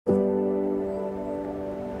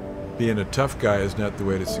Being a tough guy is not the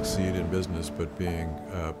way to succeed in business, but being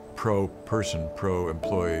a pro-person,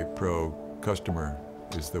 pro-employee, pro-customer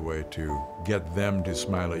is the way to get them to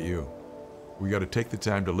smile at you. We got to take the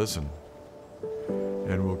time to listen,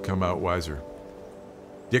 and we'll come out wiser.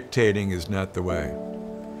 Dictating is not the way.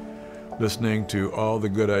 Listening to all the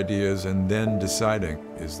good ideas and then deciding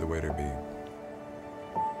is the way to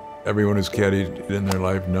be. Everyone who's caddied in their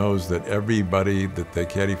life knows that everybody that they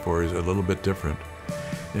caddy for is a little bit different.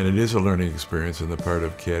 And it is a learning experience on the part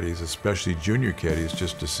of caddies, especially junior caddies,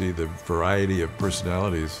 just to see the variety of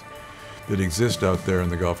personalities that exist out there in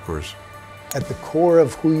the golf course. At the core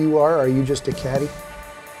of who you are you just a caddy?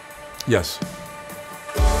 Yes.